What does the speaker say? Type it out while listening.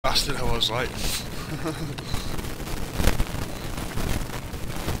bastard I was like.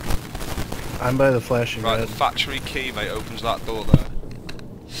 I'm by the flashing Right, red. the factory key, mate, opens that door there.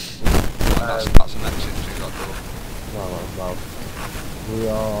 That's an exit through that door. Well. We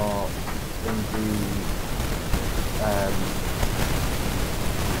are in the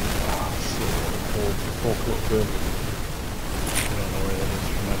forklift room. I don't know where that is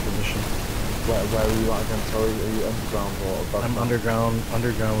from my position. Where are you at again? Sorry, are you underground or above? I'm underground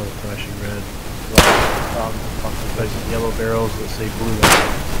with a flashing red. Right, There's yellow barrels that say blue.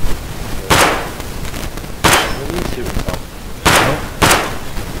 Where are you shooting from? Nope.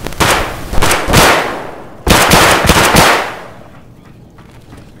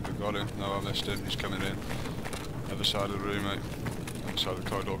 I think I got him. No, I missed him. He's coming in. Other side of the room, mate. Other side of the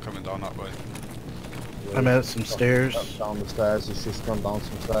corridor, coming down that way. I'm at some stairs. Down the stairs, he's just gone down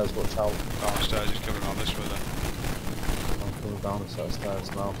some stairs, watch out. Downstairs, he's coming around this way then. I'm coming down a set of stairs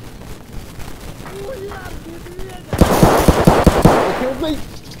now. He killed me!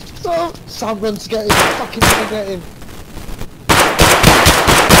 No! Sam, run to get him! Fucking run to get him!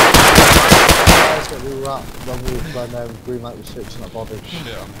 Stairs that we were at when green light was switching that body.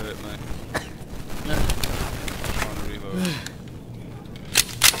 Shit, I'm hurt, mate. Trying to reload.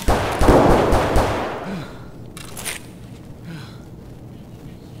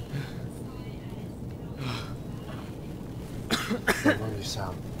 Where are you,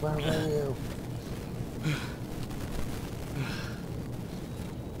 Sam? Where are you?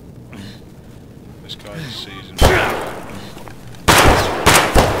 This guy's seasoned.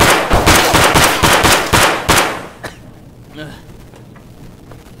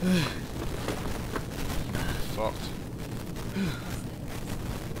 Fucked.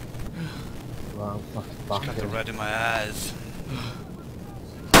 Well, I'm fucking Just back got the in. red in my eyes.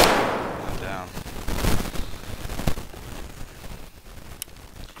 I'm down.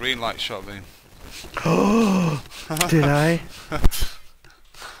 Green light shot me. Did I?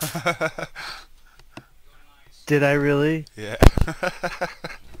 Did I really? Yeah.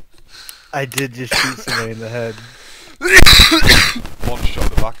 I did just shoot somebody in the head. One shot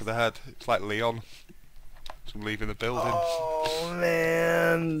at the back of the head. It's like Leon. I'm leaving the building. Oh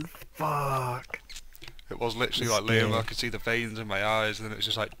man, fuck. It was literally It's like Leon. scary. I could see the veins in my eyes, and then it was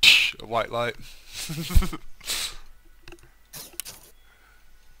just like a white light.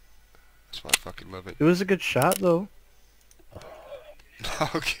 That's why I fucking love it. It was a good shot though.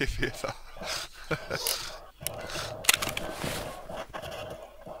 I'll give you that.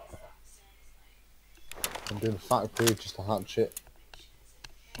 I'm doing a factory just to hatch it.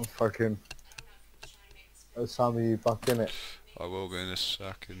 I'm fucking... Sam, are you back in it? I will be in a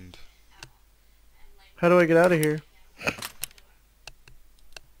second. How do I get out of here?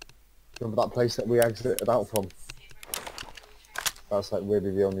 Remember that place that we exited out from? That's like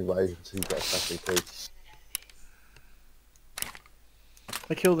really the only way until you get a factory key.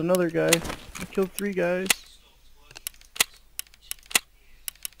 I killed another guy. I killed 3 guys.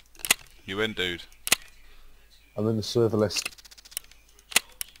 You in, dude? I'm in the server list.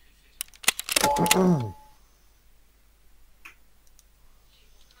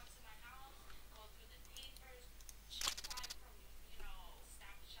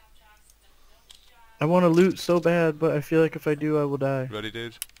 I want to loot so bad, but I feel like if I do, I will die. Ready,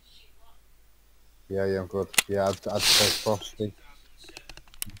 dude? Yeah, I'm good. Yeah, I'd say frosty.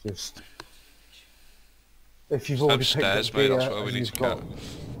 Just... If you've already picked Upstairs, up mate, gear, that's where we and need you've to got, go.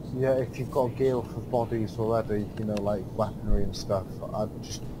 yeah, if you've got gear for bodies already, you know, like weaponry and stuff, I'd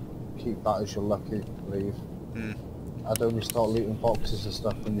just keep that as your lucky leave. Hmm. I'd only start looting boxes and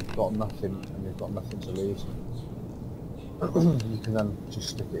stuff when you've got nothing, and you've got nothing to lose. You can then just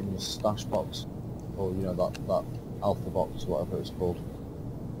stick it in your stash box, or you know, that alpha box, whatever it's called.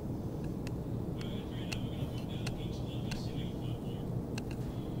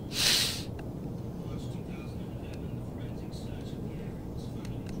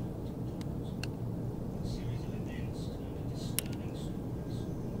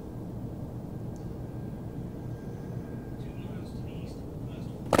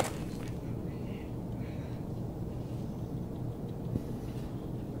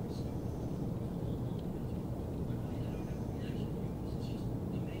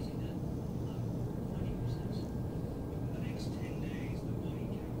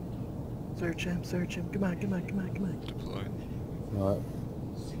 Search him. Come on. Deploy. Right.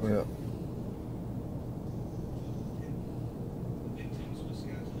 Yeah.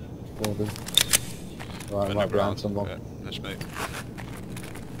 Body. Right, right behind someone. Yeah, that's me.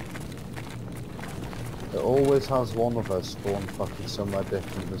 It always has one of us spawn fucking somewhere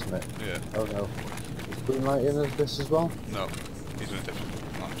different, doesn't it? Yeah. Oh no. Is Green Light in this as well? No, he's in a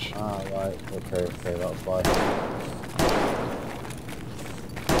different match. Ah, right. Okay, that's why.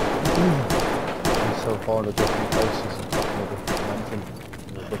 I'm so far in different places and stuff in a different dimension,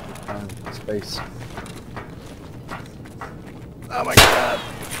 in a different time and space. Oh my god!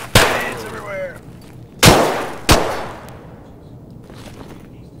 Grenades everywhere!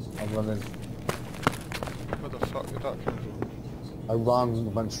 I'm running. Where the fuck did that come from? I ran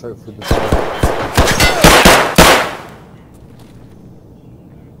and went straight through the door.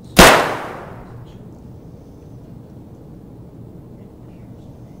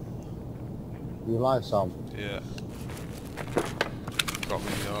 You alive, Sam? Yeah. Got me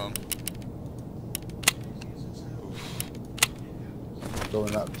in the arm. Oof.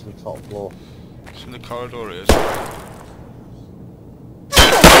 Going up to the top floor. It's in the corridor, it is.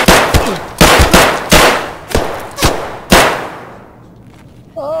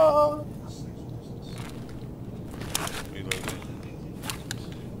 Ah! Reloading.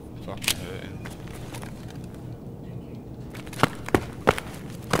 Fucking hurting.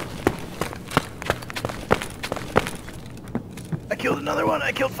 I killed another one!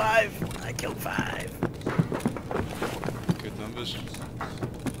 I killed 5! I killed 5! Good numbers.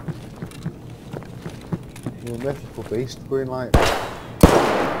 You're a mythical beast, green light.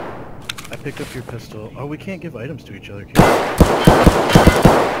 I picked up your pistol. Oh, we can't give items to each other, can we?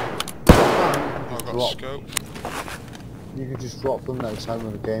 Oh, I got a scope. You can just drop them next time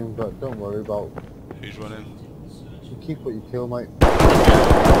in the game, but don't worry about. Who's running? You keep what you kill, mate.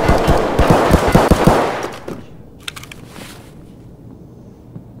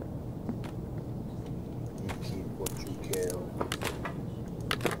 You keep what you kill.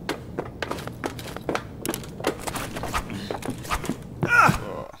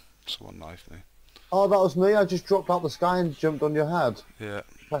 Oh, someone knifed me. Oh, that was me. I just dropped out the sky and jumped on your head. Yeah,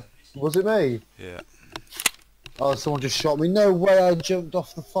 Was it me? yeah. Oh, someone just shot me. No way! I jumped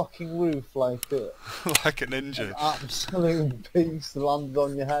off the fucking roof like it. Like a ninja. Absolute beast landed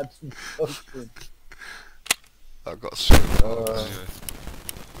on your head. I got so anyway.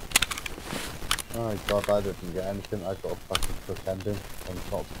 Oh god, I didn't get anything. I got a fucking quick ending on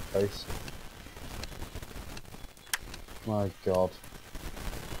top of the face. My god.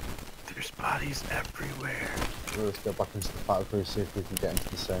 There's bodies everywhere. Let's go back into the factory, see if we can get into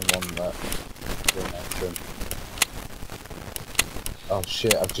the same one that we're mentioning. Oh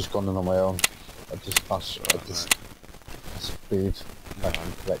shit, I've just gone in on my own. I just speed. No, I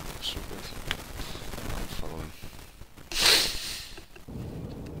can collect. so good. I'm following.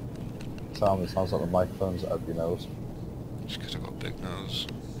 Sam, it sounds like the microphone's up your nose. Just because I got a big nose.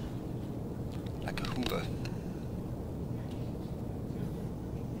 Like a hoover.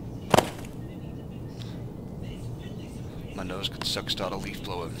 My nose could suck start a leaf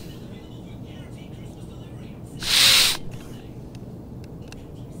blower.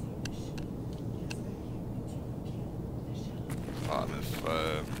 I'm in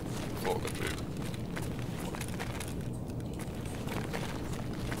forklift room.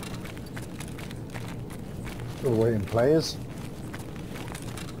 We're waiting players.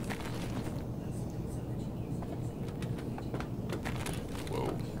 Whoa.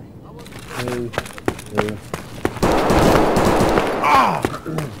 3, 2.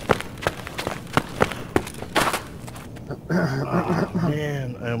 Oh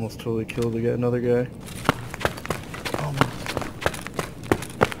man, I almost totally killed another guy. Almost.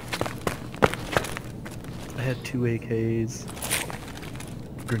 I had 2 AKs,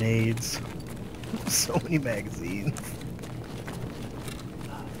 grenades, so many magazines.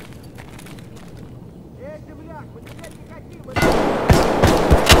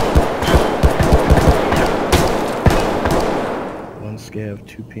 One scav,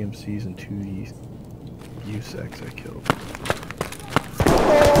 2 PMCs, and 2 USECs I killed.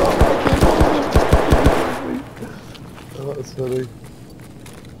 Oh, that's funny.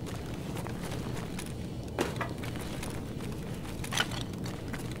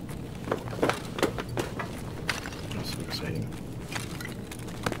 That's so exciting.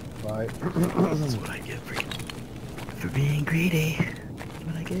 Right. That's what I get for being greedy. That's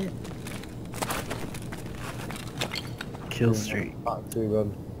what I get. Kill streak. Factory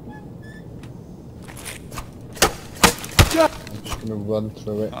run. I'm just gonna run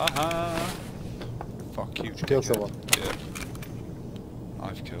through it. Aha! Fuck you, Did you kill dickhead. someone? Yeah.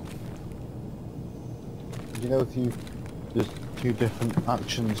 I've killed. You know, if you there's 2 different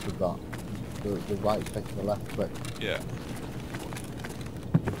actions with that. The right click and the left click. Yeah.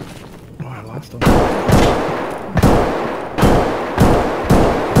 Oh, I lost him.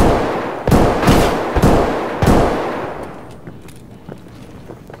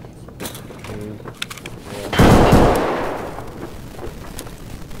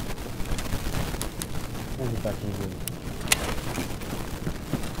 Maybe back in the room.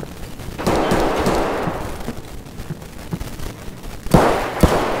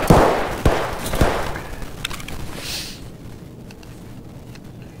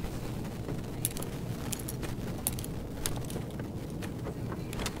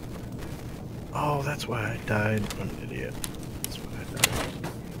 Oh, that's why I died. I'm an idiot. That's why I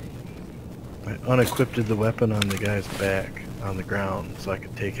died. I unequipped the weapon on the guy's back on the ground so I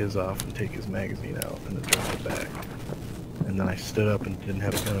could take his off and take his magazine out and then drop it back. And then I stood up and didn't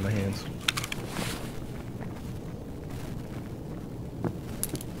have a gun in my hands.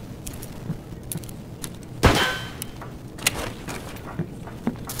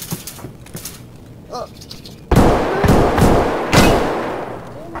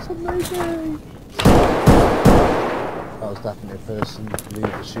 That's amazing! That was definitely a person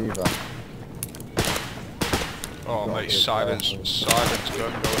leave the Shiva. Oh mate, silence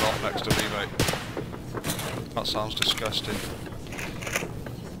gun going off next to me, mate. That sounds disgusting.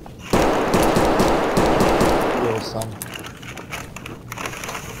 Real Sam.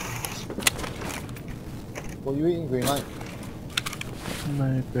 What are you eating, Green Light?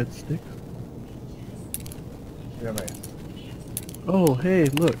 My breadsticks. Yeah, mate. Oh, hey,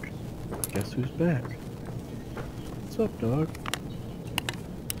 look. Guess who's back? What's up, dog?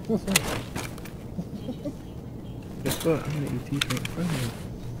 Guess what? I'm gonna eat these right in front of you.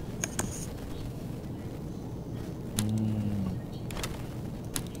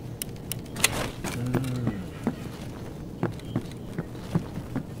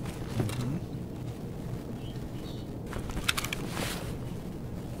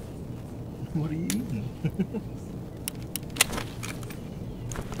 What are you eating?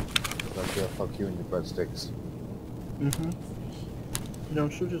 Like, yeah, fuck you and your breadsticks. No,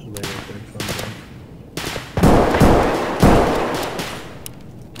 she'll just lay right there and calm down.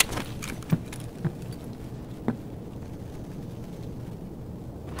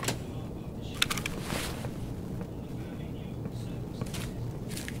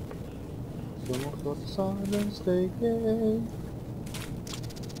 Someone's got silence taking.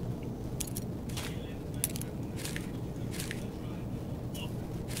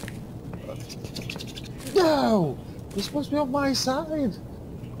 No! You're supposed to be on my side!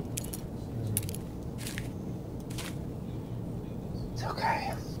 It's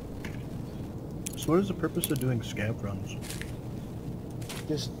okay. So what is the purpose of doing scab runs?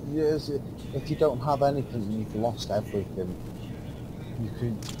 Just, yes, if you don't have anything and you've lost everything, you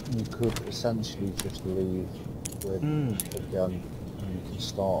could essentially just leave with a gun and you can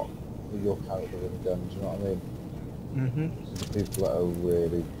start with your character with a gun, do you know what I mean? The people that are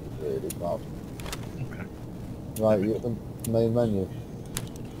really, really bad. Okay. Right, you at the main menu.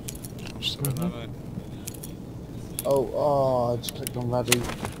 Still in there, mate. Oh, I just clicked on ready.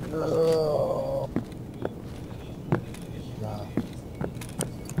 Oh. Yeah.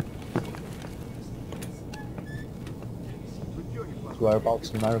 Whereabouts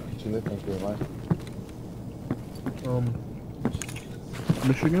in America do you live in, right?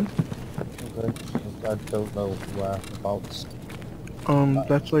 Michigan? Okay. I don't know whereabouts.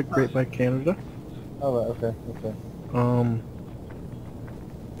 That's like right by Canada. Oh, right, okay, okay.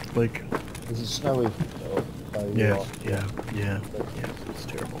 Like... Is it snowy? Yeah, it's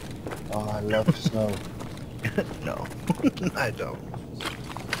terrible. Oh, I love snow. No, I don't.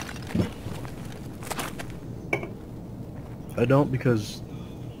 I don't because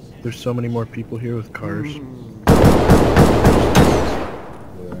there's so many more people here with cars. Yeah.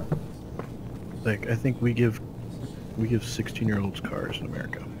 Like, I think we give 16-year-olds cars in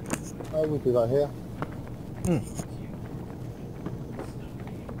America. Oh, we do that here.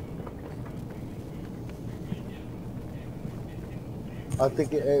 I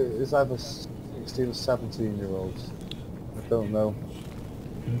think it's either 16 or 17-year-olds. I don't know.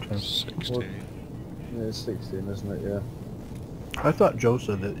 Okay. 16. Well, yeah, it's 16, isn't it? Yeah. I thought Joe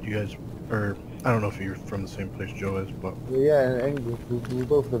said that you guys, or I don't know if you're from the same place Joe is, but Yeah, in England. We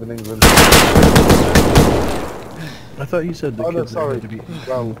both live in England. I thought you said the Oh no, kids there sorry. had to be.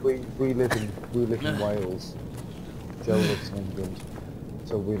 Well, we live in Wales. Joe lives in England,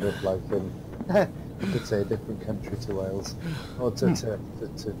 so we live like in you could say a different country to Wales, or to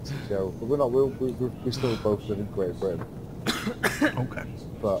Joe. But we're not. We still both live in Great Britain. Okay.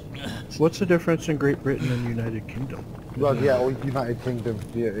 But What's the difference in Great Britain and United Kingdom? well, yeah, or United Kingdom.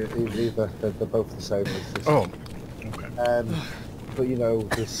 Yeah, either they're both the same. It's just, Oh. Okay. but you know,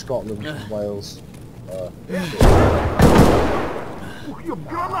 there's Scotland and Wales. Oh,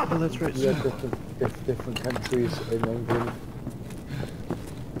 that's right. We have different countries in England.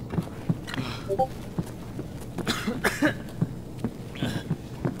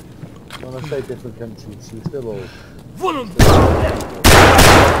 when I say different countries, you still all...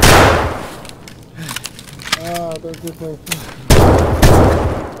 Ah, don't give me...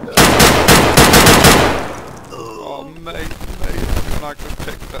 Oh mate, Magnum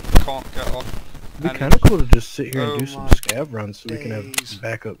pick that can't get off. It'd be kind of cool to just sit here and do some scav runs so we can have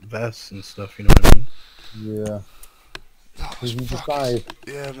backup vests and stuff, you know what I mean? Yeah. That was You just fucking... died.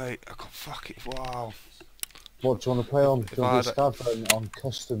 Yeah mate, I got fuck it, wow. What do you want to play on? If Do you I want to had do scav run on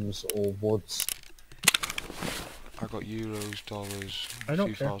customs or woods? I got euros, dollars, I a don't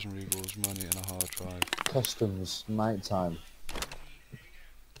few care. thousand rubles, money and a hard drive. Customs, nighttime.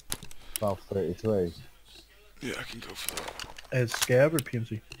 12:33. Yeah, I can go for that. As scav or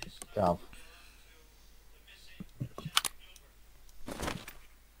PMC? Gav.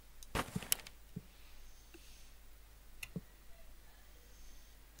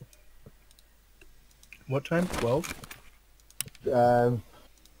 What time? 12? Let me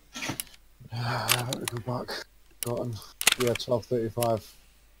go back. Gotten. Yeah, 12:35.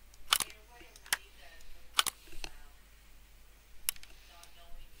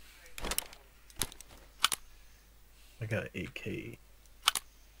 I got 8K.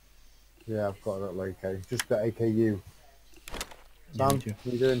 Yeah, I've got that AK. Just got AKU. Yeah, Sam, me too. what are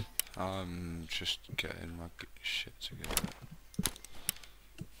you doing? I'm just getting my shit together.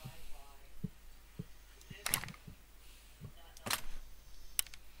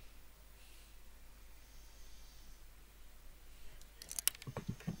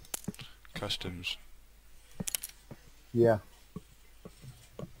 Customs. Yeah.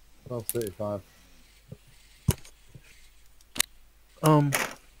 12:35.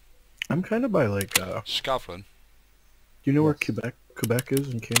 I'm kind of by like, Scavlin. do you know where Yes. Quebec is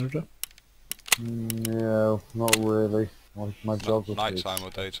in Canada? No, not really. My geography. Nighttime or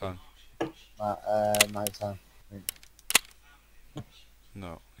daytime? Nighttime. I think.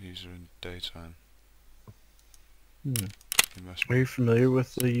 No, these are in daytime. Hmm. You must Are be. you familiar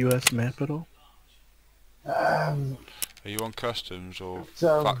with the US map at all? Um, Are you on customs or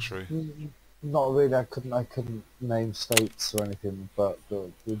so, factory? Not really. I couldn't name states or anything, but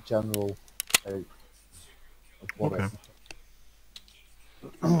the general shape of what Okay.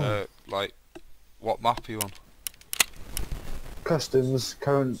 Like, what map are you on? Customs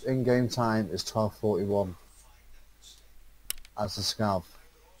current in-game time is 12:41. As a scav.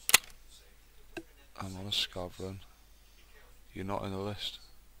 I'm on a Scavlin. You're not in the list.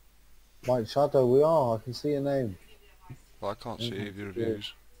 White Shadow, we are. I can see your name. Well, I can't see any of your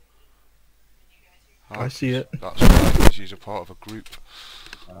reviews. I see it. That's why, because you're a part of a group.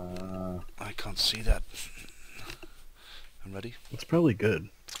 I can't see that. I'm ready. It's probably good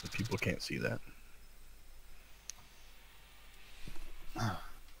if people can't see that.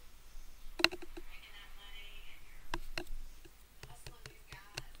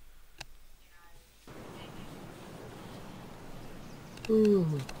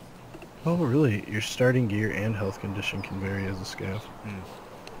 Oh, really? Your starting gear and health condition can vary as a scav.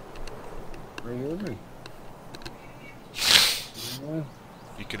 Really? Yeah.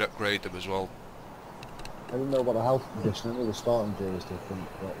 You could upgrade them as well. I didn't know about the health condition. I knew the starting gear was different,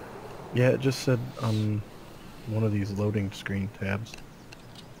 but... Yeah, it just said on one of these loading screen tabs.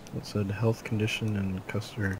 It said health condition and customer